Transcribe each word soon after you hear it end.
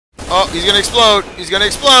Oh, he's gonna explode. He's gonna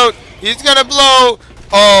explode. He's gonna blow.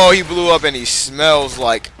 Oh, he blew up and he smells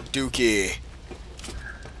like dookie.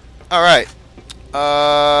 Alright.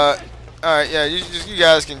 Alright, yeah, you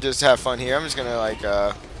guys can just have fun here. I'm just gonna like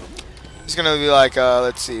be like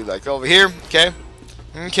let's see, like over here, okay?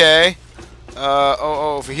 Okay.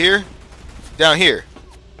 Oh, over here. Down here.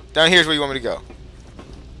 Down here's where you want me to go.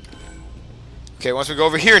 Okay, once we go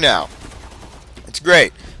over here now. It's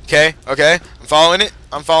great. Okay, okay. I'm following it.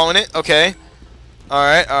 I'm following it. Okay.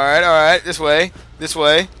 Alright, alright, alright. This way. This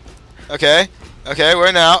way. Okay. Okay,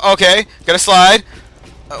 where now? Okay. Gotta slide.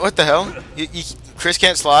 What the hell? Chris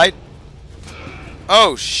can't slide?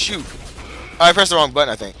 Oh, shoot. Oh, I pressed the wrong button,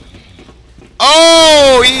 I think.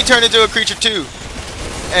 Oh! He turned into a creature, too.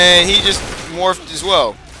 And he just morphed as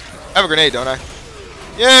well. I have a grenade, don't I?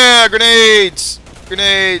 Yeah, grenades!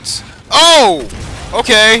 Grenades. Oh!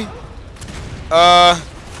 Okay. That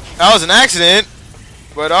was an accident.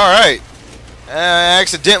 But alright.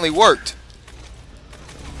 Accidentally worked.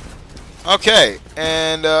 Okay.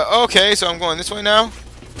 And, okay, so I'm going this way now.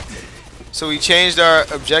 So we changed our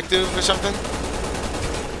objective or something?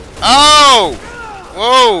 Oh!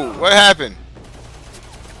 Whoa! What happened?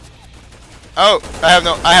 Oh,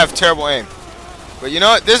 I have terrible aim. But you know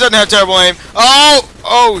what? This doesn't have terrible aim. Oh!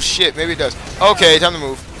 Oh shit, maybe it does. Okay, time to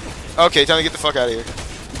move. Okay, time to get the fuck out of here.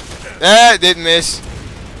 That didn't miss.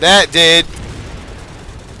 That did.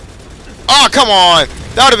 Oh, come on!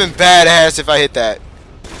 That would have been badass if I hit that.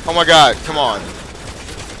 Oh my god, come on.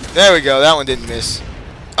 There we go, that one didn't miss.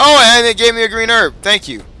 Oh, and it gave me a green herb. Thank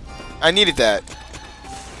you. I needed that.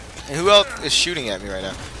 And who else is shooting at me right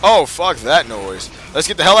now? Oh, fuck that noise. Let's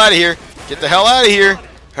get the hell out of here. Get the hell out of here.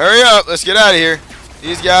 Hurry up. Let's get out of here.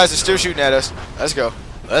 These guys are still shooting at us. Let's go.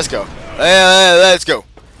 Let's go. Let's go.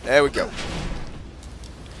 There we go.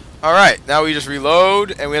 Alright, now we just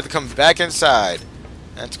reload, and we have to come back inside.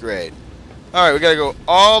 That's great. Alright, we gotta go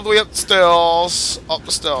all the way up the stairs. Up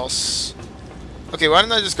the stairs. Okay, why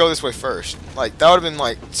didn't I just go this way first? Like, that would have been,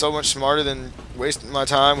 like, so much smarter than wasting my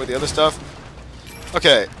time with the other stuff.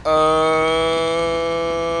 Okay,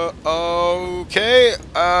 okay,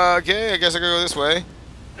 okay, I guess I gotta go this way.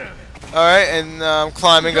 Alright, and I'm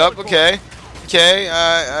climbing up, okay. Okay,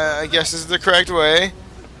 I guess this is the correct way.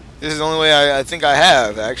 This is the only way I think I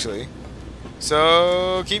have, actually.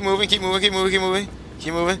 So, keep moving, keep moving, keep moving, keep moving.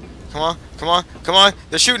 Keep moving. Come on, come on, come on.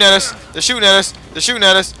 They're shooting at us. They're shooting at us. They're shooting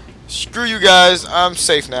at us. Screw you guys. I'm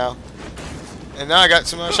safe now. And now I got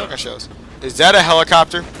some shotgun shells. Is that a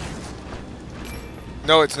helicopter?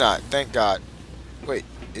 No, it's not. Thank God. Wait,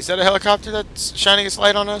 is that a helicopter that's shining its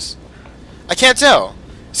light on us? I can't tell.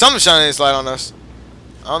 Something's shining its light on us.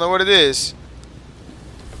 I don't know what it is.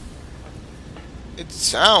 It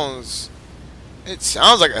sounds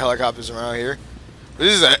like a helicopter's around here. But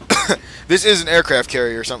this is a this is an aircraft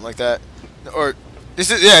carrier or something like that. Or this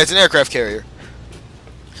is, yeah, it's an aircraft carrier.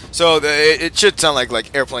 So it should sound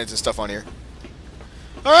like airplanes and stuff on here.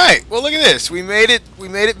 All right. Well, look at this. We made it. We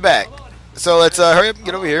made it back. So let's hurry up and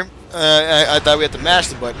get over here. I thought we had to mash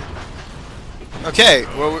the button. Okay.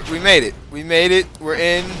 Well, we made it. We made it. We're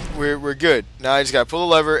in. We're good. Now I just gotta pull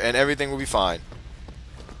the lever and everything will be fine.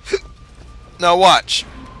 Now watch.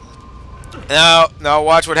 Now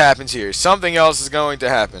watch what happens here. Something else is going to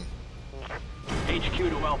happen. HQ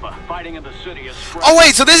to Alpha. Fighting in the city is oh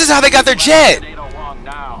wait, so this is how they got their jet.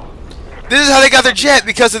 This is how they got their jet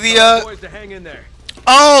because of the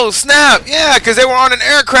oh snap! Yeah, because they were on an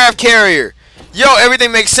aircraft carrier. Yo,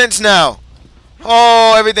 everything makes sense now.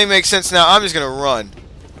 Oh, everything makes sense now. I'm just gonna run.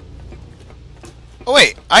 Oh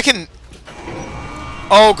wait, I can.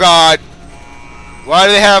 Oh God. Why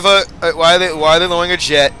do they have a? Why are they lowering a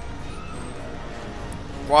jet?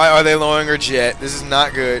 Why are they lowering a jet? This is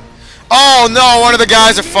not good. Oh no, one of the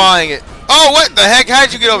guys are flying it. Oh, what the heck? How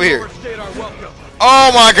did you get over here?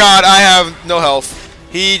 Oh my God, I have no health.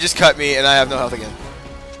 He just cut me and I have no health again.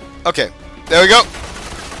 Okay, there we go.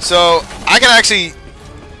 So I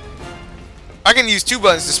can use two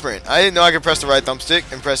buttons to sprint. I didn't know I could press the right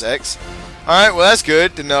thumbstick and press X. Alright, well that's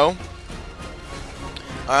good to know.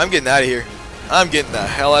 Alright, I'm getting out of here. I'm getting the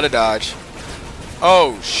hell out of Dodge.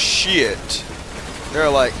 Oh shit. They're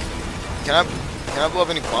like, can I blow up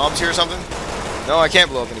any bombs here or something? No, I can't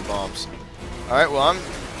blow up any bombs. Alright, well I'm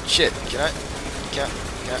shit. Can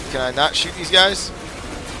I not shoot these guys?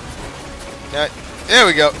 There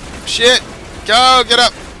we go. Shit. Go, get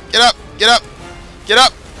up. Get up. Get up. Get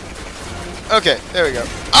up. Okay, there we go.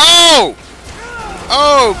 Oh!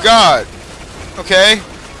 Oh God. Okay.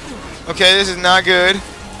 Okay, this is not good.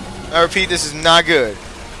 I repeat, this is not good.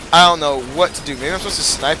 I don't know what to do. Maybe I'm supposed to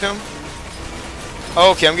snipe him?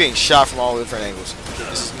 Okay, I'm getting shot from all different angles.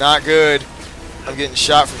 This is not good. I'm getting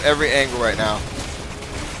shot from every angle right now.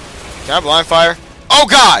 Can I blind fire? Oh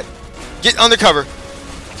God! Get undercover.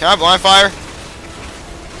 Can I blind fire?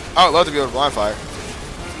 I would love to be able to blind fire.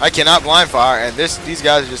 I cannot blind fire, and these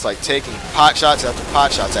guys are just like taking pot shots after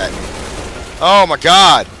pot shots at me. Oh my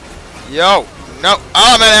God! Yo, no! Oh,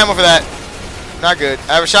 I'm out of ammo for that. Not good.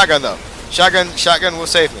 I have a shotgun though. Shotgun will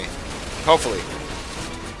save me. Hopefully.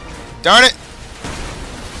 Darn it!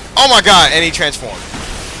 Oh my God! And he transformed.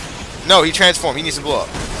 No, he transformed. He needs to blow up.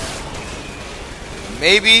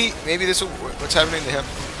 Maybe this will. What's happening to him?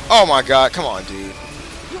 Oh my God! Come on, dude.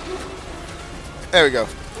 There we go.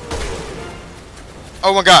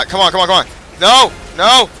 Oh my God! Come on! Come on! Come on! No!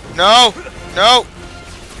 No! No! No!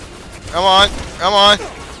 Come on! Come on!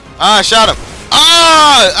 Ah! I shot him!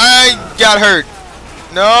 Ah! I got hurt.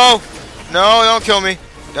 No! No! Don't kill me!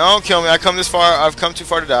 Don't kill me! I've come this far. I've come too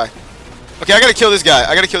far to die. Okay, I gotta kill this guy.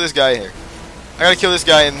 I gotta kill this guy here. I gotta kill this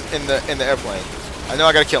guy in the airplane. I know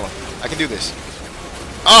I gotta kill him. I can do this.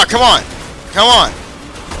 Ah! Come on! Come on!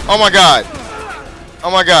 Oh my God! Oh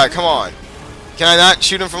my God! Come on! Can I not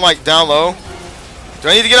shoot him from like down low? Do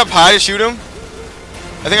I need to get up high to shoot him?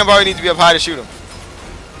 I think I probably need to be up high to shoot him.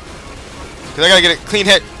 Because I gotta get a clean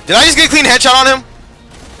head. Did I just get a clean headshot on him?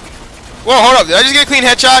 Whoa, hold up. Did I just get a clean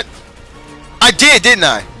headshot? I did, didn't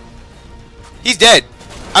I? He's dead.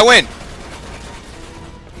 I win.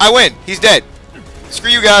 I win. He's dead. Screw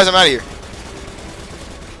you guys. I'm out of here.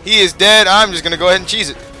 He is dead. I'm just gonna go ahead and cheese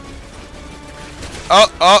it.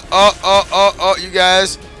 Oh. You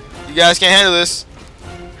guys can't handle this.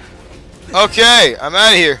 Okay, I'm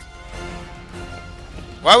out of here.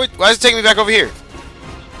 Why is it taking me back over here?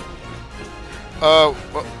 Why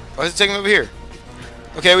is it taking me over here?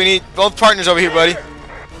 Okay, we need both partners over here, buddy.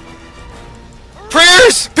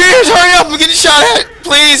 Pierce! Pierce, hurry up! I'm getting shot at!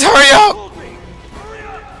 Please, hurry up!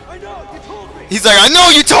 He's like, I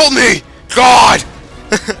know you told me! God!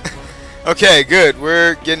 Okay, good.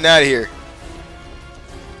 We're getting out of here.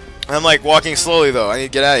 I'm like walking slowly, though. I need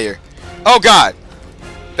to get out of here. Oh, God!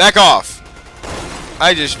 Back off.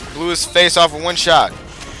 I just blew his face off with one shot.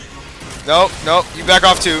 Nope, nope. You back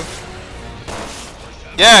off, too.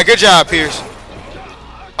 Yeah, good job, Pierce.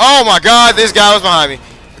 Oh, my God. This guy was behind me.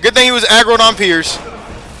 Good thing he was aggroed on Pierce.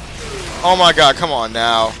 Oh, my God. Come on,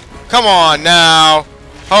 now. Come on, now.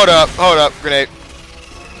 Hold up. Hold up. Grenade.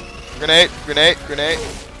 Grenade. Grenade. Grenade.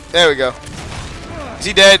 There we go. Is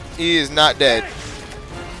he dead? He is not dead.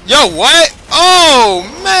 Yo, what? Oh,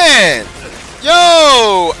 man.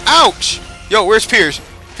 Yo. Ouch. Yo, where's Pierce?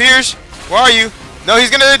 Pierce, where are you? No,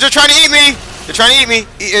 they're trying to eat me. They're trying to eat me.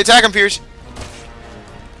 Attack him, Pierce.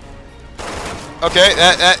 Okay,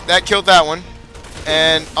 that killed that one.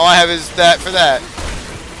 And all I have is that for that.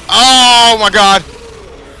 Oh, my God.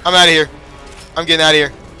 I'm out of here. I'm getting out of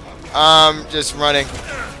here. I'm just running.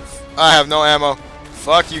 I have no ammo.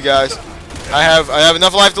 Fuck you guys. I have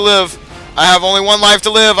enough life to live. I have only one life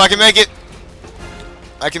to live. I can make it.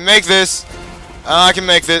 I can make this. I can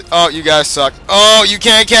make this. Oh, you guys suck. Oh, you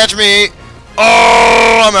can't catch me.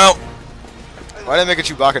 Oh, I'm out. Why did I make a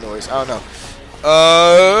Chewbacca noise? I don't know.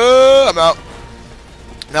 I'm out.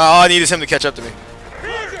 Now all I need is him to catch up to me.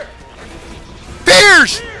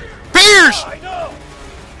 Pierce! Pierce! I know.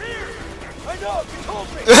 I know. You told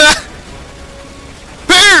me.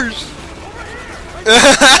 Pierce!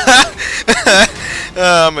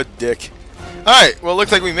 I'm a dick. Alright, well,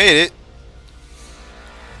 looks like we made it.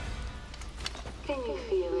 Can you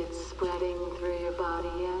feel it spreading through your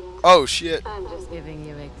body yet? Oh, shit. I'm just giving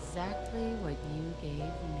you exactly what you gave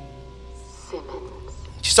me. Simmons.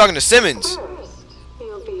 She's talking to Simmons. First,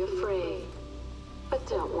 you'll be afraid. But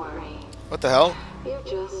don't worry. What the hell? You're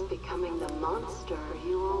just becoming the monster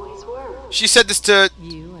you always were. She said this to...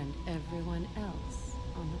 You and everyone else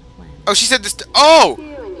on the planet. Oh, she said this to... Oh!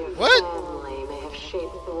 You and your What? family may have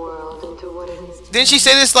shaped the world into what it is today. Didn't she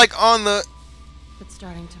say this, like, on the... But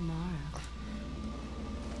starting tomorrow,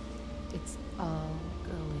 it's all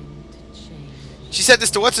going to change. She said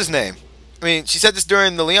this to what's his name? I mean, she said this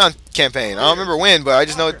during the Leon campaign. I don't remember when, but I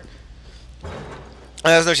just know...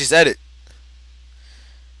 I just know she said it.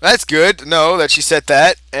 That's good to know that she said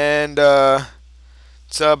that, and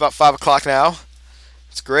it's about 5 o'clock now.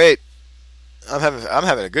 It's great. I'm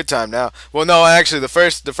having a good time now. Well, no, actually, the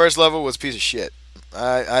first level was a piece of shit.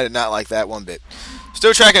 I did not like that one bit.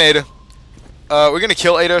 Still tracking Ada. We're gonna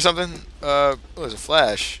kill Ada or something. Oh, there's a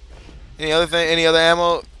flash. Any other thing? Any other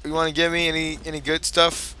ammo you want to give me? Any good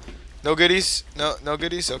stuff? No goodies? No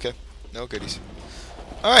goodies. Okay, no goodies.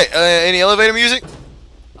 All right. Any elevator music?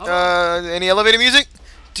 Any elevator music?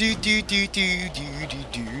 Oh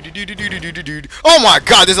my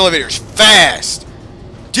God, this elevator is fast.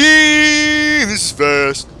 This is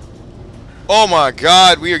fast. Oh my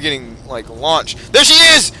god, we are getting, like, launched. There she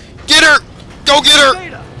is! Get her! Go get her!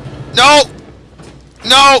 No!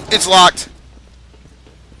 No! It's locked.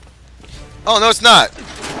 Oh, no, it's not.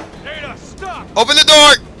 Ada, stop! Open the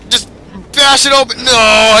door! Just bash it open. No,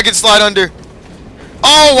 I can slide under.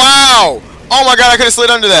 Oh, wow! Oh my god, I could have slid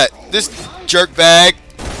under that. This jerk bag.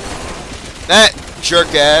 That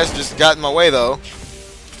jerk ass just got in my way, though.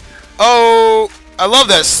 Oh, I love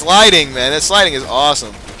that sliding, man. That sliding is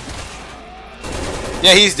awesome.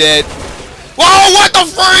 Yeah, he's dead. Whoa, what the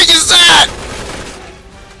freak is that?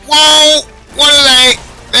 Whoa, what are they?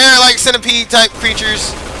 They're like centipede-type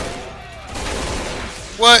creatures.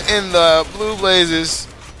 What in the blue blazes?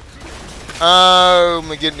 Oh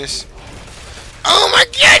my goodness. Oh my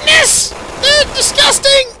goodness! They're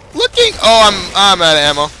disgusting looking. Oh, I'm out of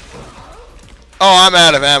ammo. Oh, I'm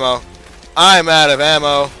out of ammo. I'm out of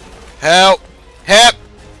ammo. Help! Help!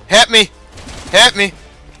 Help me! Help me!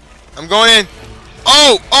 I'm going in.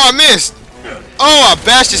 Oh! Oh, I missed! Oh, I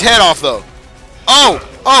bashed his head off though. Oh!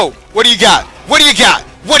 Oh! What do you got? What do you got?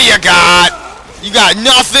 What do you got? You got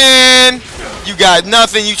nothing! You got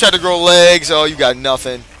nothing. You tried to grow legs. Oh, you got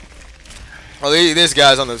nothing. Oh, this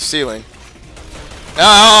guy's on the ceiling. Oh,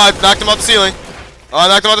 I knocked him off the ceiling. Oh, I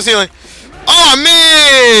knocked him off the ceiling. Oh,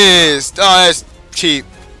 I missed! Oh, that's cheap.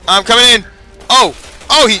 I'm coming in. Oh!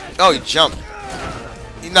 Oh, he jumped.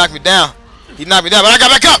 He knocked me down. He knocked me down, but I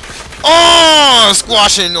got back up! Oh,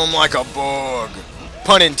 squashing him like a bug.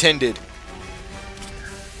 Pun intended.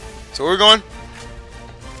 So where are we going?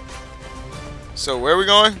 So where are we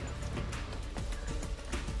going?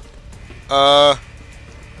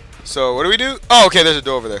 So what do we do? Oh, okay, there's a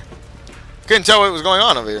door over there. Couldn't tell what was going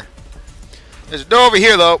on over here. There's a door over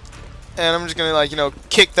here, though. And I'm just gonna, like, you know,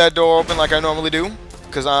 kick that door open like I normally do.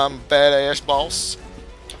 Because I'm badass boss.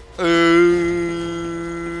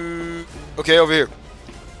 Okay, over here.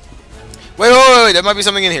 Wait, there might be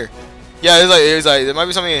something in here. Yeah, there's like, there might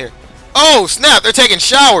be something in here. Oh, snap, they're taking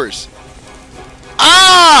showers.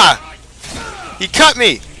 Ah! He cut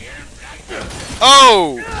me.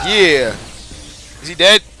 Oh, yeah. Is he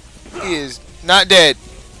dead? He is not dead.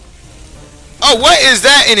 Oh, what is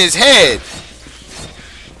that in his head?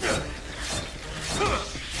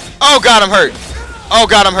 Oh, God, I'm hurt. Oh,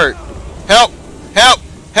 God, I'm hurt. Help, help,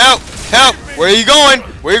 help, help. Where are you going?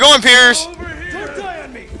 Where are you going, Piers?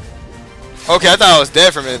 Okay, I thought I was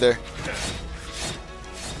dead for a minute there.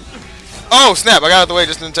 Oh, snap. I got out of the way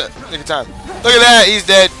just in nick of time. Look at that. He's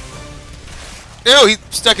dead. Ew, he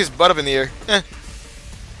stuck his butt up in the air.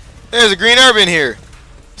 There's a green herb in here.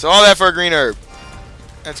 So all that for a green herb.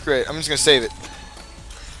 That's great. I'm just going to save it.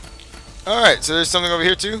 Alright, so there's something over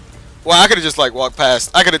here too. Well, I could have just like walked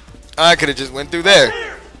past. I could have just went through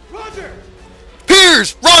there.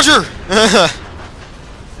 Piers! Roger!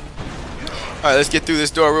 Alright, let's get through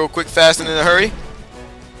this door real quick, fast, and in a hurry.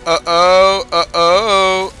 Uh-oh,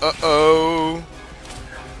 uh-oh, uh-oh.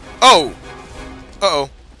 Oh! Uh-oh.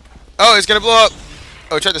 Oh, it's gonna blow up.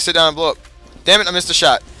 Oh, it tried to sit down and blow up. Damn it, I missed a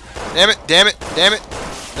shot. Damn it, damn it, damn it.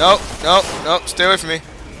 No, no, no, stay away from me.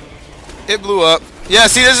 It blew up. Yeah,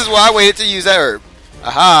 see, this is why I waited to use that herb.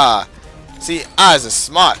 Aha! See, I was a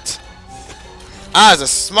smart. I was a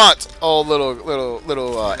smart old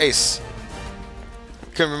little ace.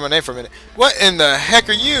 Couldn't remember my name for a minute. What in the heck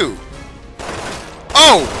are you?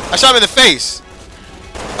 Oh! I shot him in the face.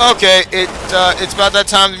 Okay, it's about that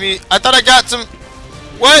time to me. I thought I got some.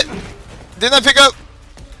 What? Didn't I pick up?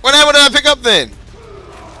 What did I pick up then?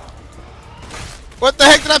 What the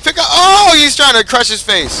heck did I pick up? Oh, he's trying to crush his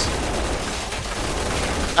face.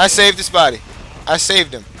 I saved his body. I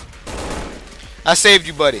saved him. I saved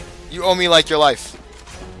you, buddy. You owe me like your life.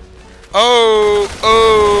 Oh,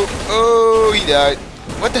 he died.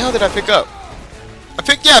 What the hell did I pick up? I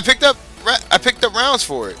picked up rounds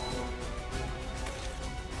for it.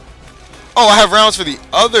 Oh, I have rounds for the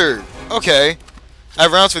other. Okay. I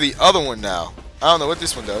have rounds for the other one now. I don't know what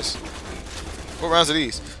this one does. What rounds are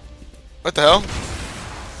these? What the hell?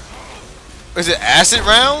 Is it acid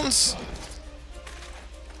rounds?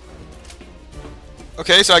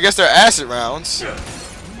 Okay, so I guess they're acid rounds.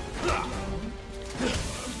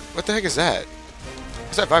 What the heck is that?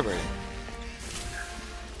 What's that vibrating?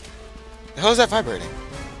 The hell is that vibrating?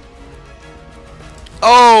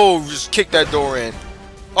 Oh, just kick that door in.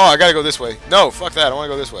 Oh, I gotta go this way. No, fuck that. I wanna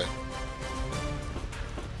go this way.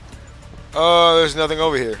 Oh, there's nothing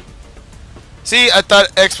over here. See, I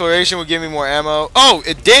thought exploration would give me more ammo. Oh,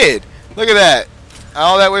 it did! Look at that.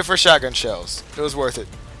 All that way for shotgun shells. It was worth it.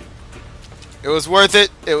 It was worth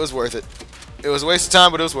it. It was worth it. It was a waste of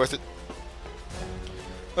time, but it was worth it.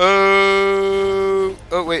 Oh,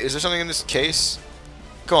 wait. Is there something in this case?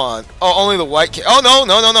 Come on. Oh, only the white case. Oh, no,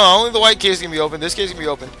 no, no, no. Only the white case can be open. This case can be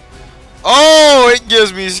open. Oh, it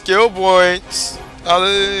gives me skill points.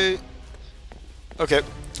 Okay.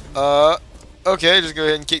 Okay, just go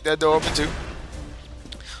ahead and kick that door open, too.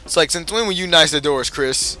 It's like, since when were you nice to doors,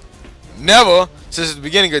 Chris? Never. Since the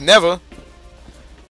beginning of never.